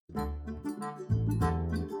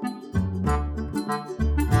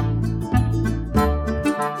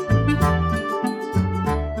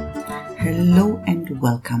Hello and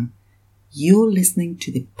welcome. You're listening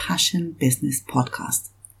to the Passion Business Podcast,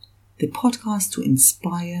 the podcast to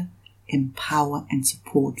inspire, empower and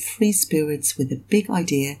support free spirits with a big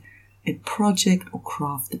idea, a project or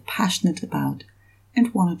craft they're passionate about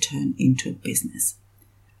and want to turn into a business.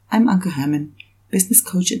 I'm Anke Herman, business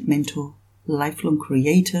coach and mentor, lifelong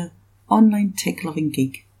creator, online tech-loving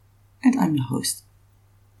geek, and I'm your host.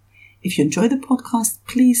 If you enjoy the podcast,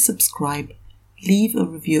 please subscribe, leave a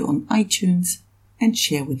review on iTunes, and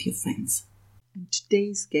share with your friends. And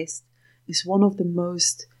today's guest is one of the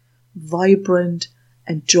most vibrant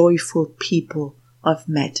and joyful people I've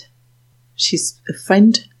met. She's a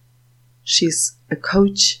friend, she's a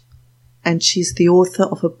coach, and she's the author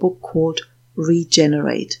of a book called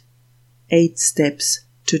Rejener8, 8 Steps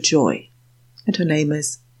to Joy. And her name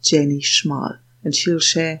is Jenny Schmal, and she'll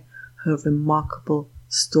share her remarkable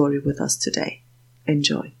story with us today.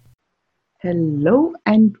 Enjoy. Hello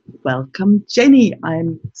and welcome, Jenny.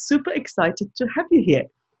 I'm super excited to have you here.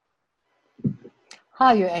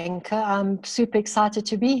 Hi, Anke. I'm super excited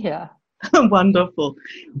to be here. Wonderful.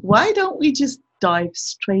 Why don't we just dive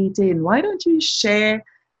straight in? Why don't you share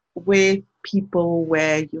with people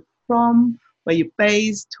where you're from, where you're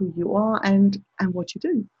based, who you are, and what you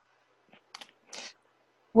do?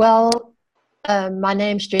 Well, my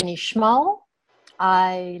name's Jenny Schmal.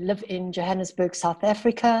 I live in Johannesburg, South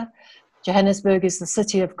Africa. Johannesburg is the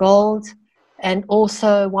city of gold and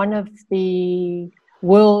also one of the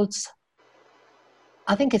world's,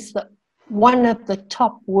 I think it's one of the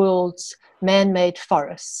top world's man-made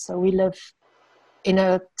forests. So we live in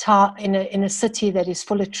a city that is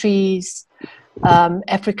full of trees.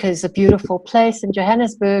 Africa is a beautiful place, and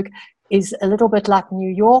Johannesburg is a little bit like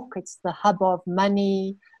New York. It's the hub of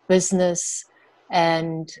money, business,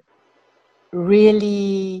 and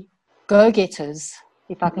really go-getters,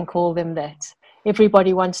 if I can call them that.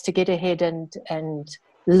 Everybody wants to get ahead and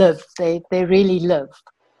live. They really live.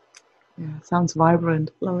 Yeah, sounds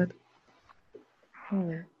vibrant. Love it.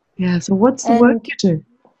 Yeah, so what's the work you do?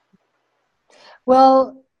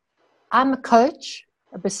 Well, I'm a coach,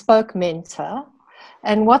 a bespoke mentor,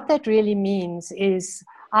 and what that really means is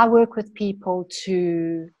I work with people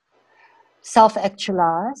to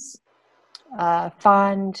self-actualize,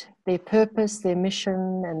 find their purpose, their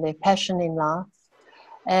mission, and their passion in life.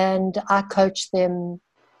 And I coach them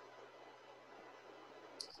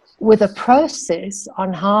with a process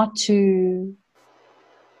on how to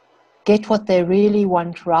get what they really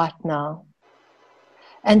want right now.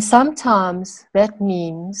 And sometimes that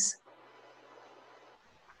means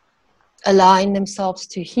allowing themselves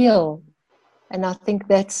to heal. And I think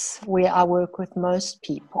that's where I work with most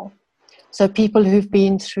people. So people who've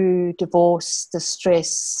been through divorce,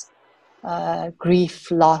 distress, grief,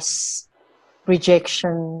 loss,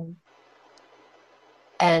 rejection,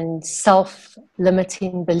 and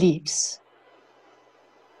self-limiting beliefs.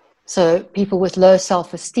 So people with low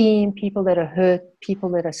self-esteem, people that are hurt, people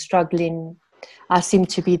that are struggling, I seem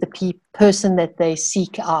to be the person that they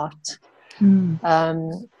seek out.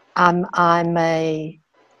 I'm a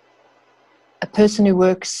person who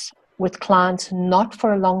works with clients not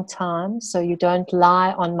for a long time, so you don't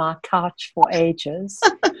lie on my couch for ages.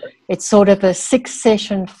 It's sort of a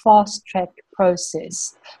 6-session fast-track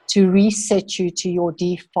process to reset you to your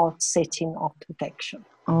default setting of perfection.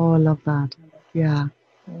 Oh, I love that. Yeah.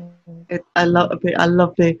 I love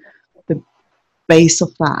the base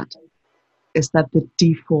of that. Is that the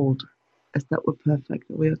default? Is that we're perfect?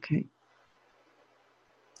 Are we okay?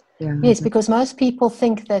 Yeah. Yes, because most people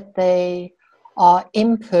think that they are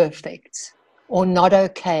imperfect or not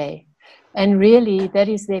okay. And really, that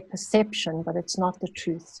is their perception, but it's not the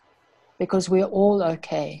truth. Because we're all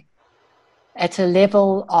okay at a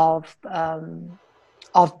level of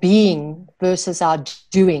being versus our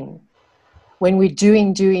doing. When we're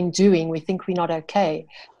doing, we think we're not okay.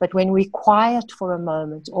 But when we quiet for a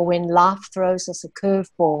moment, or when life throws us a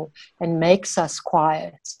curveball and makes us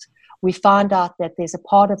quiet, we find out that there's a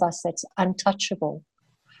part of us that's untouchable,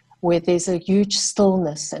 where there's a huge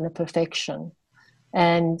stillness and a perfection.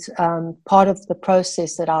 And part of the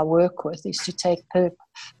process that I work with is to take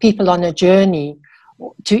people on a journey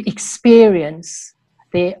to experience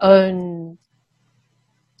their own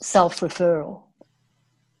self-referral.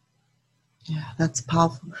 Yeah, that's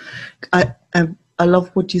powerful. I love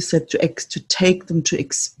what you said, to take them to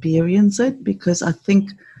experience it, because I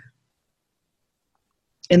think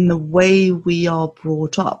in the way we are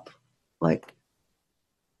brought up, like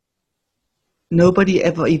nobody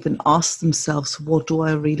ever even asks themselves, what do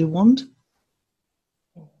I really want?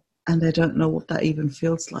 And they don't know what that even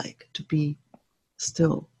feels like, to be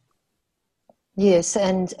still. Yes,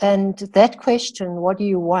 and that question, what do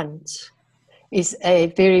you want, is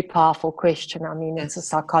a very powerful question. I mean, it's a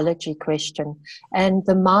psychology question. And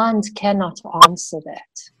the mind cannot answer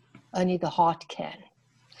that. Only the heart can.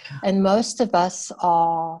 Yeah. And most of us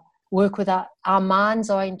work with our minds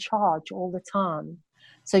are in charge all the time.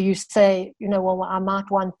 So you say, well, I might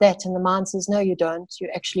want that. And the mind says, no, you don't. You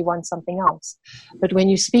actually want something else. But when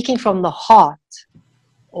you're speaking from the heart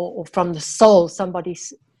or from the soul, somebody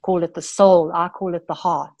call it the soul, I call it the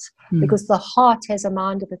heart, because the heart has a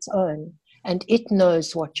mind of its own and it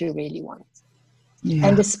knows what you really want. Yeah.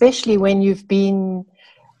 And especially when you've been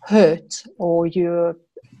hurt or you're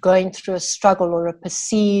going through a struggle or a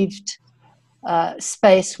perceived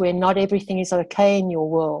space where not everything is okay in your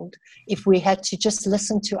world, if we had to just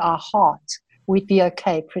listen to our heart, we'd be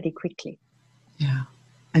okay pretty quickly. Yeah.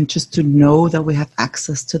 And just to know that we have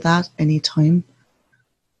access to that anytime.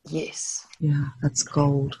 Yes. Yeah, that's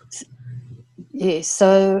gold. Yes.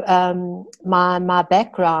 So my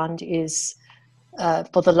background is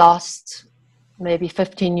for the last maybe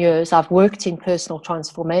 15 years, I've worked in personal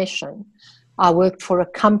transformation. I worked for a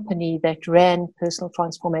company that ran personal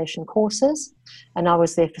transformation courses, and I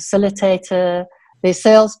was their facilitator, their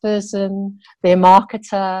salesperson, their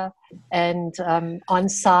marketer, and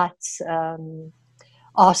on-site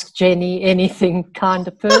ask Jenny anything kind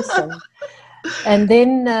of person. And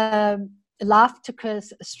then life took a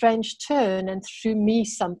strange turn and threw me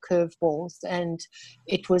some curveballs, and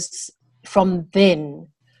it was from then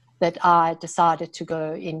that I decided to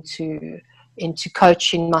go into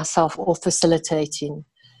coaching myself, or facilitating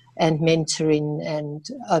and mentoring and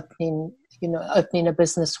opening a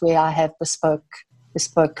business where I have bespoke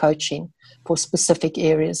coaching for specific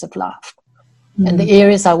areas of life. And the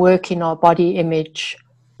areas I work in are body image,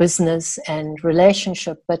 business, and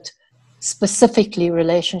relationship, but specifically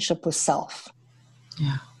relationship with self.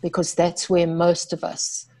 Yeah. Because that's where most of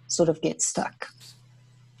us sort of get stuck.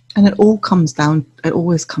 And it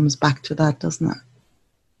always comes back to that, doesn't it?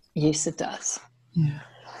 Yes, it does. Yeah.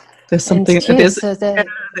 There's something,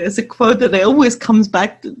 there's a quote that always comes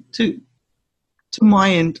back to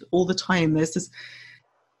mind all the time. There's this,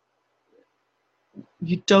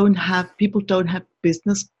 people don't have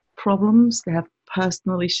business problems, they have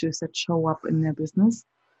personal issues that show up in their business.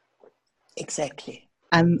 Exactly.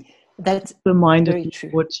 And that's reminded very me true.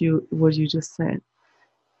 what you just said.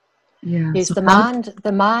 Yeah. Yes, so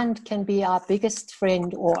the mind can be our biggest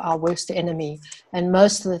friend or our worst enemy, and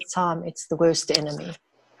most of the time it's the worst enemy.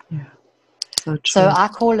 Yeah. So true. So I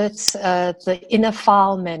call it the inner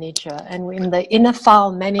file manager. And when the inner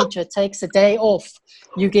file manager takes a day off,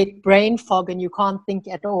 you get brain fog and you can't think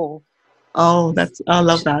at all. Oh, I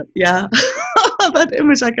love that. Yeah. That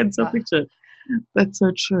image I can so picture. That's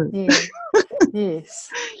so true. Yeah. Yes.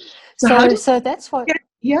 So that's what.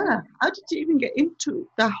 How did you even get into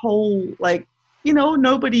the whole,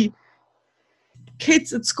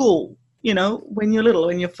 kids at school, when you're little,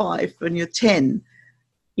 when you're 5, when you're 10,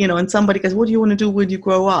 and somebody goes, what do you want to do when you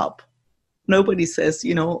grow up? Nobody says,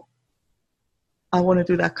 I want to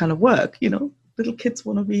do that kind of work. Little kids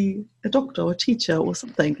want to be a doctor or a teacher or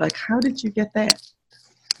something. Like, how did you get there?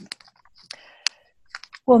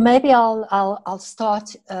 Well, maybe I'll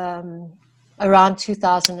start around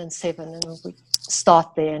 2007, and we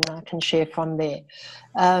start there, and I can share from there.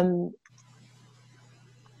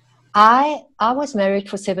 I was married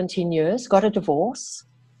for 17 years, got a divorce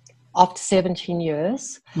after 17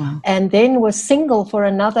 years, Wow. and then was single for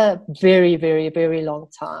another very, very, very long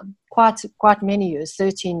time, quite many years,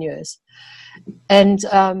 13 years. And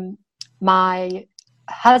my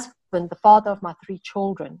husband, the father of my 3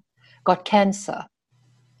 children, got cancer.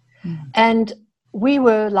 And we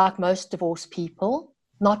were, like most divorced people,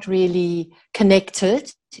 not really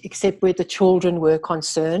connected, except where the children were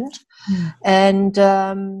concerned. And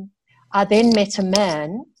I then met a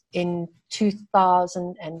man in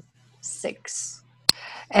 2006,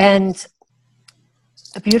 and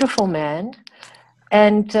a beautiful man.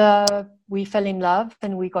 And we fell in love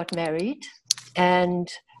and we got married. And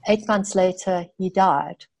 8 months later, he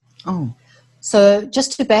died. Oh. So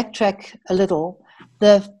just to backtrack a little,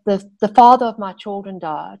 the father of my children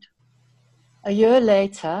died. A year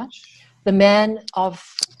later, the man of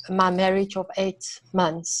my marriage of 8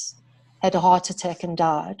 months had a heart attack and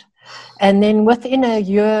died. And then within a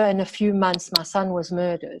year and a few months, my son was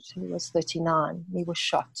murdered. He was 39. He was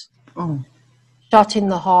shot. Oh. Shot in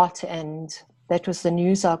the heart, and that was the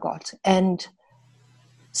news I got. And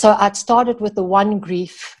so I'd started with the one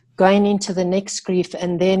grief, going into the next grief,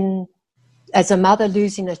 and then as a mother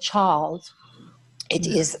losing a child,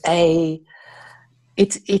 it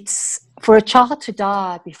it's for a child to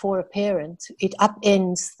die before a parent, it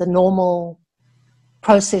upends the normal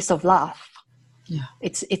process of life. Yeah.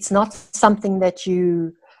 It's not something that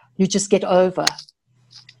you just get over.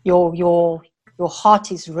 Your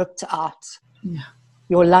heart is ripped out. Yeah.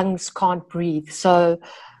 Your lungs can't breathe. So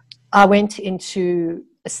I went into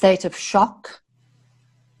a state of shock,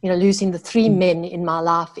 losing the three men in my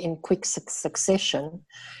life in quick succession,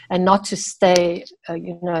 and not to stay,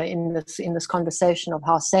 in this conversation of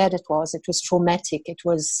how sad it was. It was traumatic. It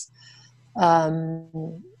was,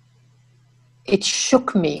 it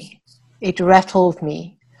shook me. It rattled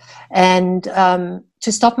me. And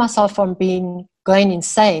to stop myself from going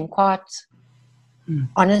insane, quite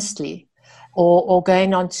honestly, or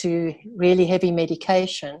going on to really heavy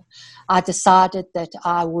medication, I decided that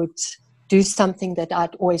I would do something that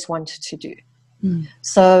I'd always wanted to do.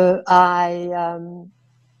 So I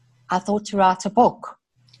thought to write a book.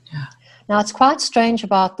 Yeah. Now, it's quite strange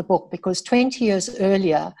about the book because 20 years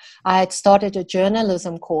earlier, I had started a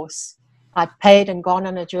journalism course. I'd paid and gone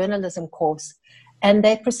on a journalism course, and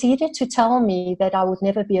they proceeded to tell me that I would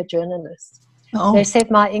never be a journalist. Oh. They said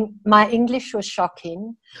my English was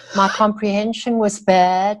shocking, my comprehension was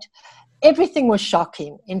bad, everything was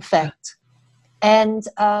shocking, in fact. And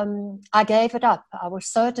I gave it up. I was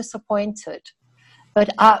so disappointed. But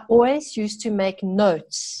I always used to make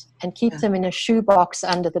notes and keep them in a shoebox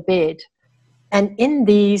under the bed. And in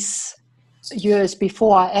these years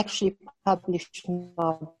before I actually published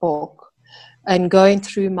my book and going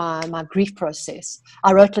through my grief process,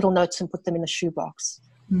 I wrote little notes and put them in the shoebox.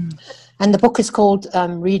 And the book is called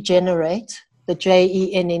Rejener8. The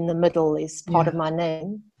Jen in the middle is part of my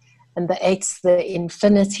name. And the 8's the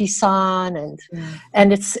infinity sign.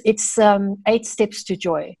 And it's 8 steps to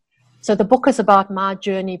joy. So the book is about my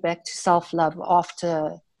journey back to self-love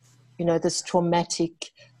after, this traumatic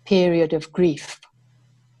period of grief.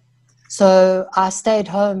 So I stayed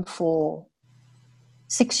home for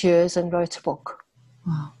 6 years and wrote a book.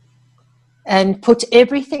 Wow. And put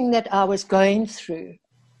everything that I was going through.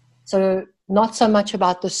 So not so much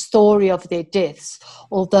about the story of their deaths,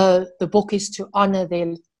 although the book is to honor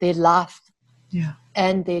their life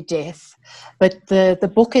and their death. But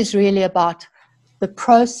the book is really about the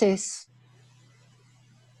process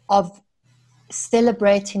of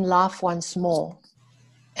celebrating life once more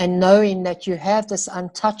and knowing that you have this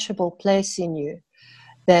untouchable place in you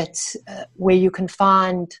that where you can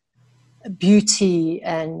find beauty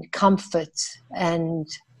and comfort and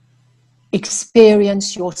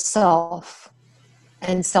experience yourself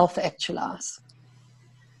and self-actualize.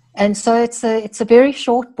 And so it's a very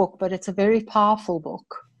short book, but it's a very powerful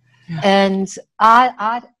book. And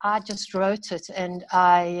I just wrote it, and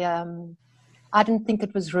I didn't think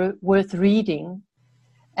it was worth reading.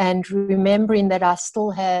 And remembering that I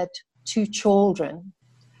still had 2 children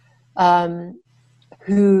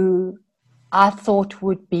who I thought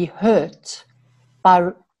would be hurt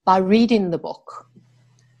by reading the book,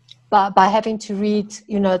 by having to read,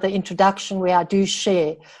 the introduction where I do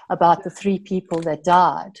share about the 3 people that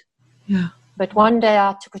died. Yeah. But one day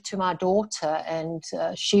I took it to my daughter, and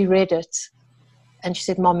she read it, and she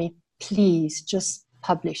said, "Mommy, please just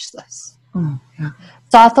publish this." Oh, yeah.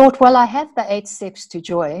 So I thought, well, I have the 8 steps to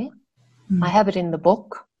joy. I have it in the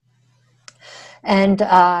book. And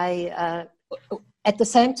I, at the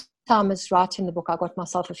same time as writing the book, I got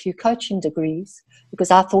myself a few coaching degrees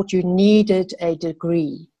because I thought you needed a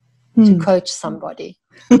degree to coach somebody.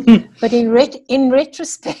 But in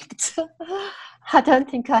retrospect, I don't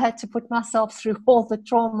think I had to put myself through all the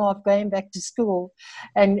trauma of going back to school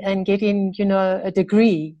and getting, a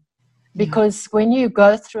degree. Because when you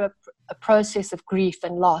go through a process of grief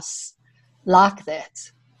and loss like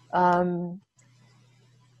that,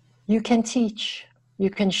 you can teach, you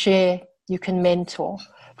can share, you can mentor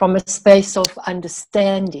from a space of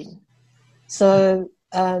understanding. So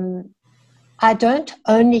I don't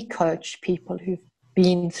only coach people who've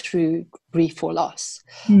been through grief or loss,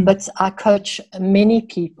 but I coach many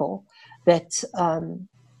people that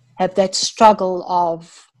have that struggle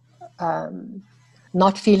of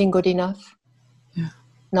not feeling good enough,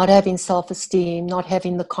 not having self-esteem, not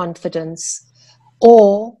having the confidence,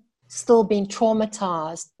 or still being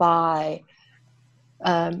traumatized by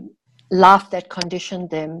life that conditioned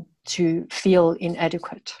them to feel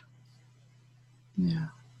inadequate. Yeah.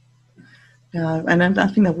 Yeah, and I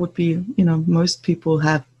think that would be, most people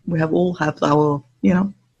all have our,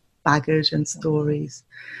 baggage and stories.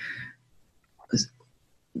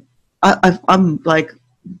 I'm like,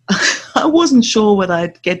 I wasn't sure whether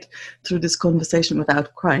I'd get through this conversation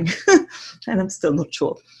without crying, and I'm still not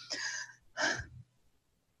sure.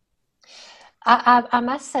 I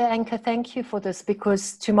must say, Anka, thank you for this,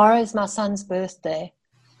 because tomorrow is my son's birthday,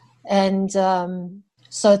 and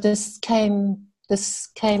so this came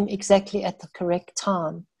exactly at the correct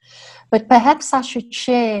time. But perhaps I should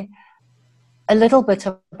share a little bit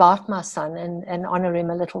about my son and honor him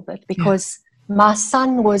a little bit, because my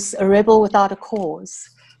son was a rebel without a cause,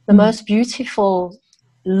 the most beautiful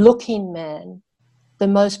looking man, the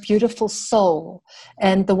most beautiful soul,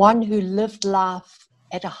 and the one who lived life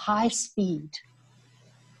at a high speed.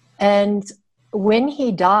 And when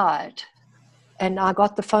he died, and I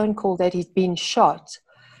got the phone call that he'd been shot,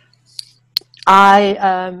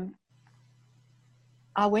 I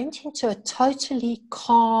went into a totally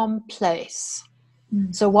calm place.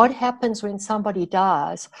 So what happens when somebody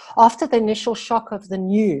dies? After the initial shock of the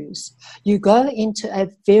news, you go into a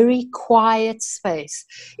very quiet space.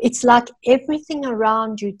 It's like everything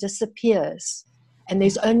around you disappears, and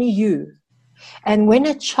there's only you. And when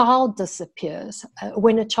a child disappears,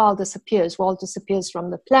 well, disappears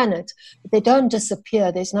from the planet, but they don't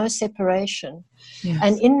disappear. There's no separation. Yes.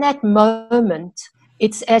 And in that moment,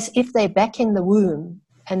 it's as if they're back in the womb,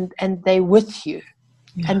 and they're with you,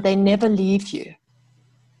 and they never leave you.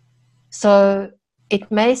 So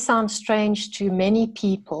it may sound strange to many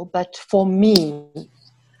people, but for me,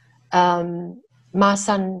 my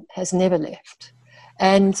son has never left.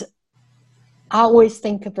 And I always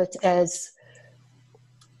think of it as,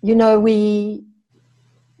 you know, we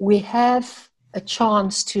have a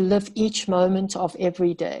chance to live each moment of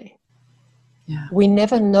every day. Yeah. We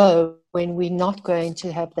never know when we're not going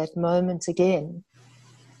to have that moment again.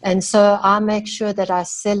 And so I make sure that I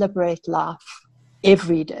celebrate life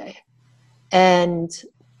every day. And,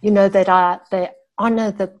 you know, that they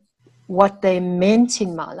honor what they meant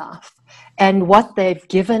in my life and what they've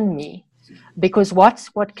given me. Because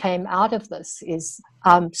what came out of this is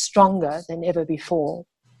I'm stronger than ever before.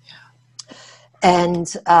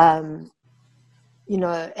 And, you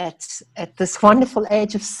know, at this wonderful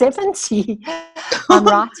age of 70, I'm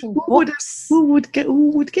writing books. Who would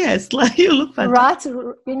guess? Like, you look fantastic.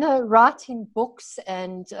 Writing books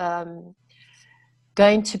and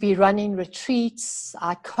going to be running retreats.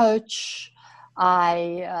 I coach.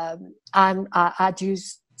 I do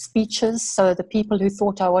speeches. So the people who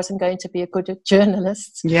thought I wasn't going to be a good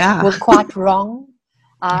journalist were quite wrong.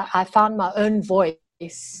 I found my own voice.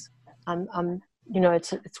 It's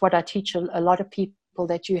what I teach a lot of people,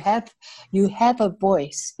 that you have a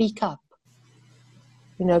voice. Speak up.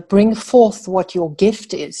 You know, bring forth what your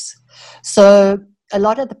gift is. So a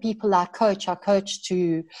lot of the people I coach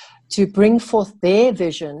to bring forth their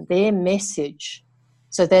vision, their message,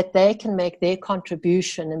 so that they can make their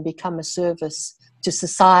contribution and become a service to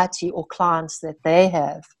society or clients that they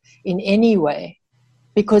have in any way.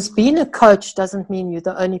 Because being a coach doesn't mean you're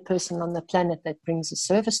the only person on the planet that brings a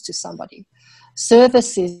service to somebody.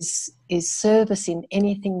 Service is service in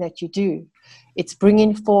anything that you do. It's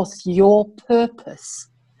bringing forth your purpose.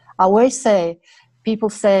 I always say, people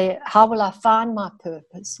say, how will I find my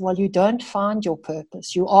purpose? Well, you don't find your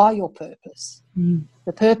purpose. You are your purpose.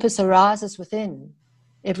 The purpose arises within.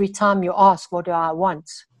 Every time you ask, what do I want?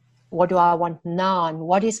 What do I want now? And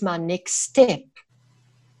what is my next step?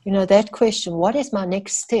 You know, that question, what is my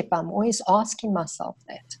next step? I'm always asking myself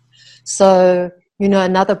that. So, you know,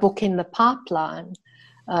 another book in the pipeline,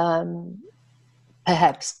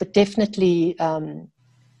 perhaps, but definitely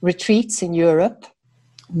retreats in Europe.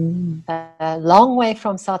 A long way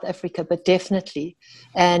from South Africa, but definitely.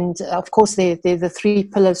 And of course, they're the three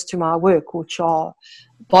pillars to my work, which are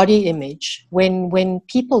body image. When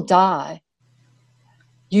people die,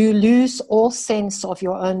 you lose all sense of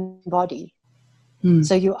your own body.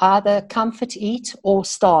 So you either comfort eat or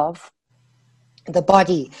starve. The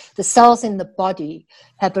body, the cells in the body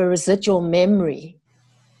have a residual memory,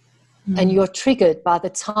 and you're triggered by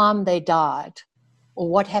the time they died, or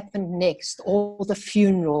what happened next, or the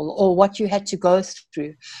funeral, or what you had to go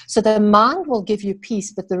through. So the mind will give you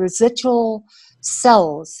peace, but the residual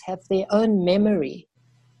cells have their own memory.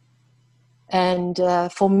 And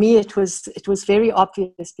for me, it was very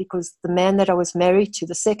obvious, because the man that I was married to,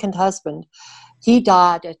 the second husband, he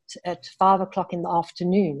died at 5 o'clock in the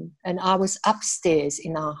afternoon, and I was upstairs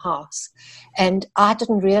in our house. And I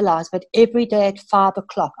didn't realize, but every day at 5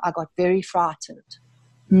 o'clock, I got very frightened.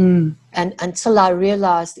 And until I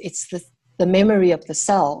realized it's the memory of the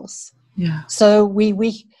cells. Yeah. So we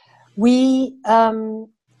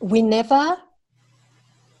never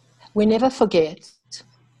forget.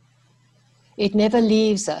 It never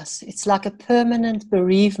leaves us. It's like a permanent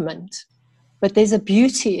bereavement. But there's a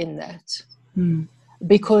beauty in that,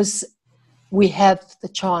 because we have the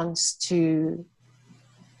chance to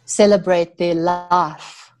celebrate their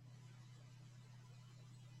life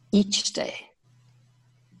each day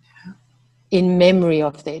in memory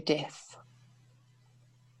of their death.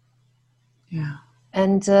 Yeah.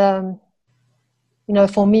 And, for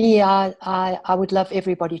me, I would love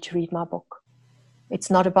everybody to read my book. It's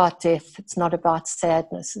not about death. It's not about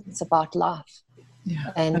sadness. It's about life.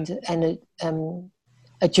 Yeah. And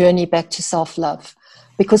a journey back to self-love.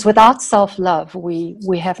 Because without self-love,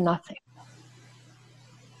 we have nothing.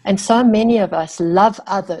 And so many of us love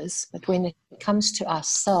others, but when it comes to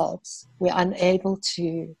ourselves, we're unable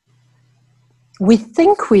to. We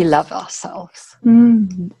think we love ourselves.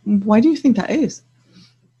 Why do you think that is?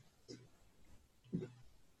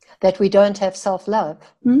 That we don't have self-love.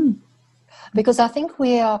 Because I think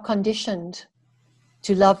we are conditioned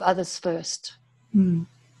to love others first.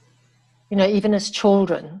 Even as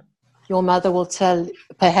children, your mother will tell,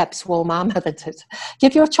 perhaps, well, my mother did,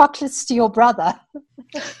 give your chocolates to your brother.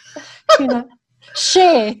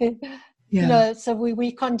 Share. Yeah. So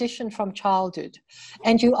we conditioned from childhood.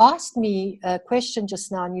 And you asked me a question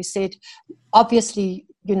just now, and you said, obviously,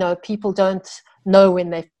 people don't know when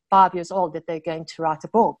they're 5 years old that they're going to write a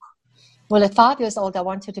book. Well, at 5 years old, I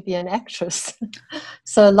wanted to be an actress.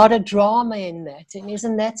 So a lot of drama in that. And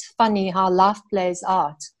isn't that funny how life plays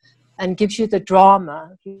out and gives you the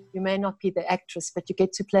drama? You may not be the actress, but you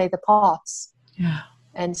get to play the parts. Yeah.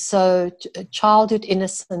 And so childhood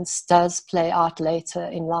innocence does play out later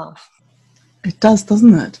in life. It does,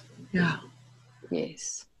 doesn't it? Yeah.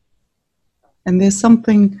 Yes. And there's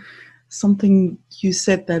something you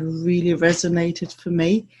said that really resonated for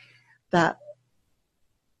me, that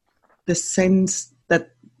the sense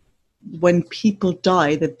that when people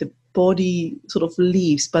die, that the body sort of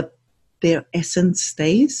leaves, but their essence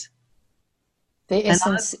stays. The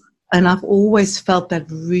essence. And I've always felt that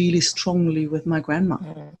really strongly with my grandma.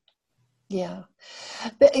 Yeah.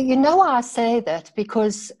 But why I say that?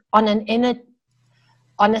 Because on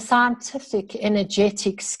a scientific,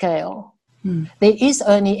 energetic scale, there is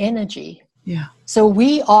only energy. Yeah. So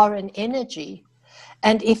we are an energy.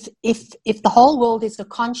 And if the whole world is a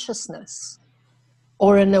consciousness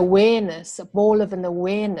or an awareness, a ball of an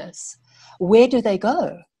awareness, where do they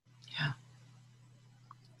go? Yeah.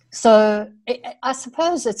 So I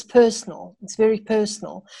suppose it's personal. It's very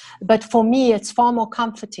personal. But for me, it's far more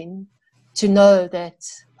comforting to know that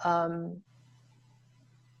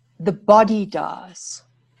the body dies.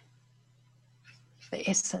 The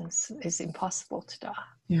essence is impossible to die.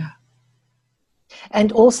 Yeah.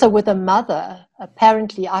 And also with a mother,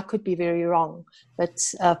 apparently, I could be very wrong, but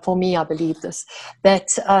for me, I believe this,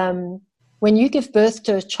 that when you give birth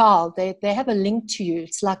to a child, they have a link to you.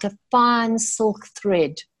 It's like a fine silk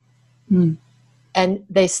thread. And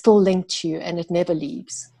they still link to you, and it never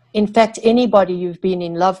leaves. In fact, anybody you've been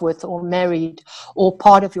in love with or married or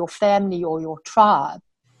part of your family or your tribe,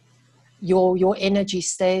 your energy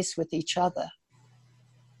stays with each other.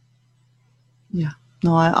 Yeah.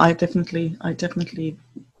 No, I definitely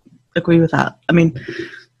agree with that. I mean,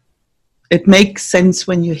 it makes sense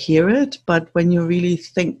when you hear it, but when you really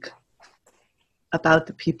think about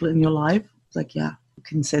the people in your life, it's like, yeah, you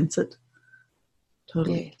can sense it.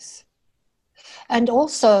 Totally. Yes. And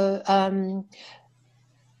also,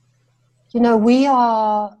 we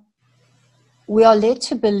are led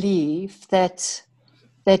to believe that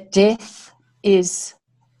death is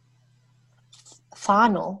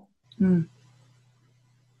final,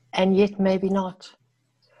 and yet maybe not.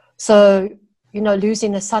 So,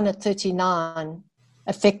 losing a son at 39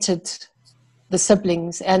 affected the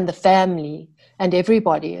siblings and the family and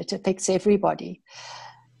everybody. It affects everybody.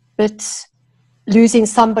 But losing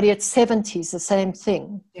somebody at 70 is the same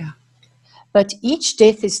thing. Yeah. But each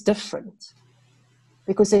death is different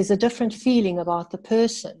because there's a different feeling about the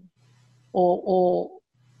person or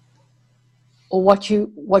what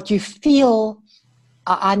you feel.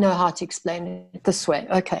 I know how to explain it this way.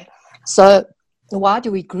 Okay. So why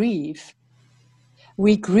do we grieve?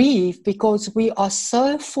 We grieve because we are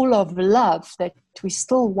so full of love that we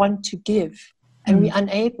still want to give, and we're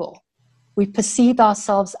unable. We perceive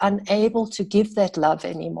ourselves unable to give that love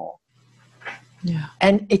anymore. Yeah.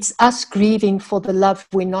 And it's us grieving for the love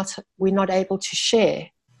we're not able to share.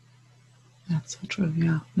 That's so true.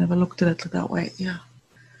 Yeah. Never looked at it that way. Yeah.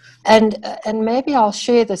 And maybe I'll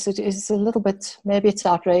share this. It is a little bit, maybe it's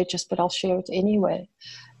outrageous, but I'll share it anyway.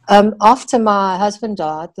 After my husband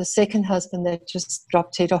died, the second husband that just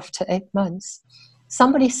dropped dead after 8 months,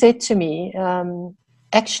 somebody said to me,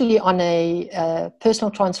 actually on a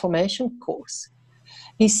personal transformation course,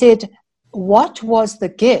 he said, what was the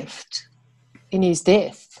gift in his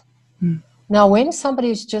death? Now, when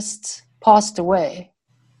somebody's just passed away,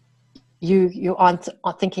 you aren't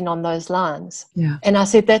thinking on those lines. Yeah. And I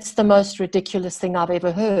said, that's the most ridiculous thing I've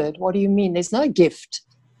ever heard. What do you mean? There's no gift.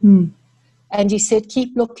 And he said,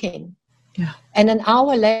 keep looking. Yeah. And an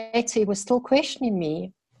hour later, he was still questioning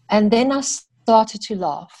me. And then I started to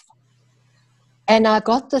laugh. And I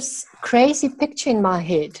got this crazy picture in my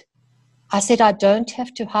head. I said, I don't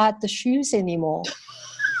have to hide the shoes anymore.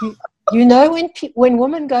 You know, when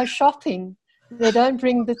women go shopping, they don't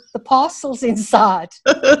bring the parcels inside.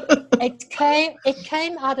 It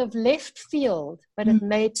came out of left field, but it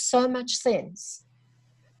made so much sense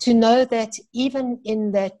to know that even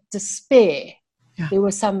in that despair, there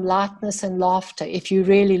was some lightness and laughter if you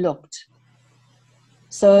really looked.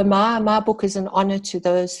 So my book is an honor to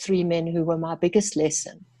those three men who were my biggest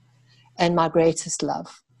lesson and my greatest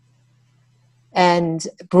love, and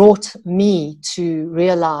brought me to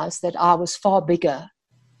realize that I was far bigger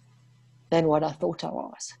than what I thought I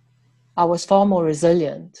was. I was far more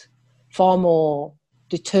resilient, far more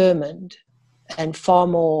determined, and far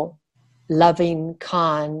more loving,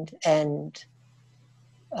 kind, and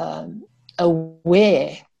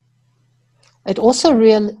aware. It also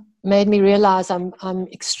made me realize I'm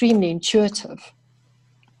extremely intuitive,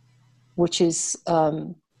 which is,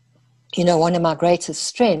 one of my greatest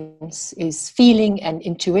strengths is feeling and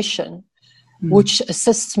intuition, which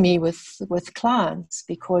assists me with clients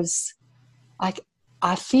because I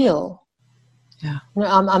feel. Yeah.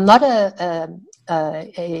 I'm not a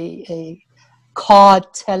card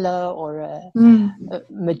teller or a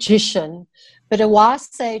magician, but a wise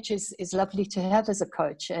sage is lovely to have as a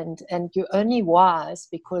coach, and you're only wise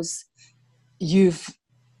because you've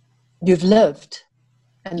lived,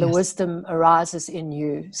 and the wisdom arises in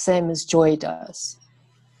you, same as joy does.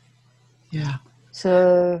 Yeah.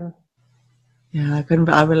 So yeah,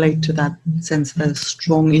 I relate to that sense of a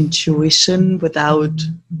strong intuition without,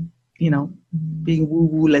 being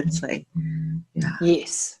woo-woo, let's say. Yeah.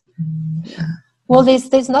 Yes. Yeah. Well,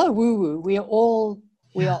 there's no woo-woo. We are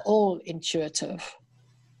all intuitive,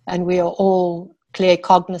 and we are all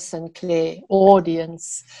claircognizant,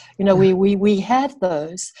 clairaudience. We have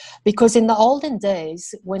those because in the olden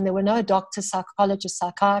days, when there were no doctors, psychologists,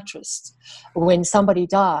 psychiatrists, when somebody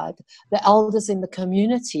died, the elders in the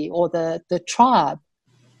community or the tribe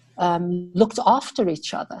looked after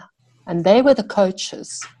each other, and they were the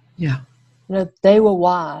coaches. Yeah. They were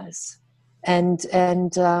wise, and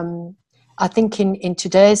I think in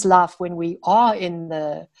today's life, when we are in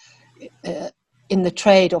the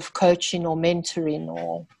trade of coaching or mentoring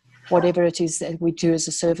or whatever it is that we do as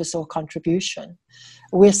a service or contribution,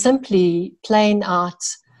 we're simply playing out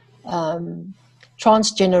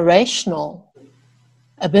transgenerational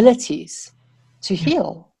abilities to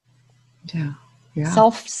heal. Yeah. Yeah.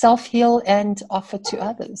 Self-heal and offer to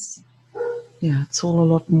others. Yeah, it's all a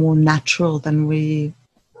lot more natural than we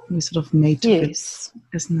sort of made to be,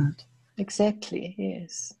 isn't it? Exactly,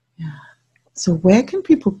 yes. Yeah. So where can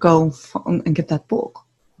people go and get that book?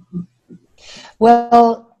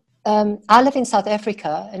 Well, I live in South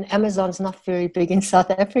Africa, and Amazon's not very big in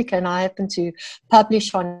South Africa, and I happen to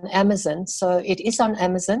publish on Amazon. So it is on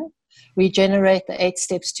Amazon, Rejenerate, the 8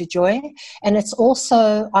 Steps to Joy. And it's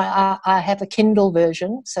also, I have a Kindle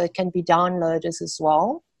version, so it can be downloaded as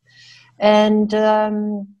well. And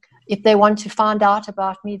if they want to find out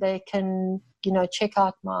about me, they can, check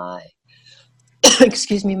out my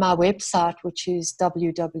my website, which is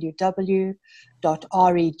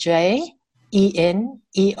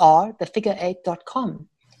www.rejener8.com,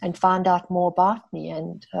 and find out more about me.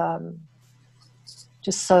 And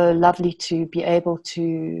just so lovely to be able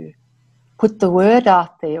to put the word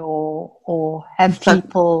out there or have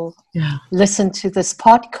people listen to this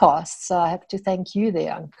podcast. So I have to thank you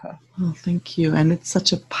there, Anke. Oh, thank you. And it's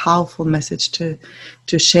such a powerful message to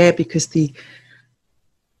share, because the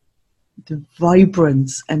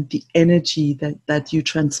vibrance and the energy that you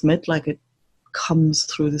transmit, like, it comes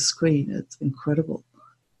through the screen. It's incredible.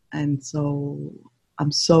 And so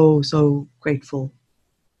I'm so, so grateful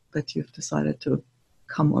that you've decided to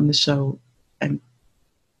come on the show and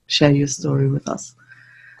share your story with us.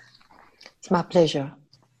 It's my pleasure.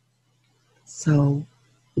 So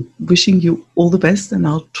wishing you all the best, and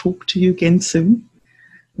I'll talk to you again soon.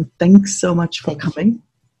 And thanks so much for coming.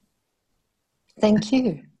 Thank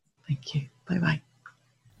you. Thank you. Bye-bye.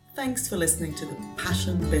 Thanks for listening to the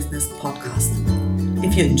Passion Business Podcast.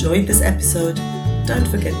 If you enjoyed this episode, don't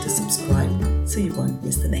forget to subscribe so you won't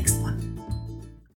miss the next one.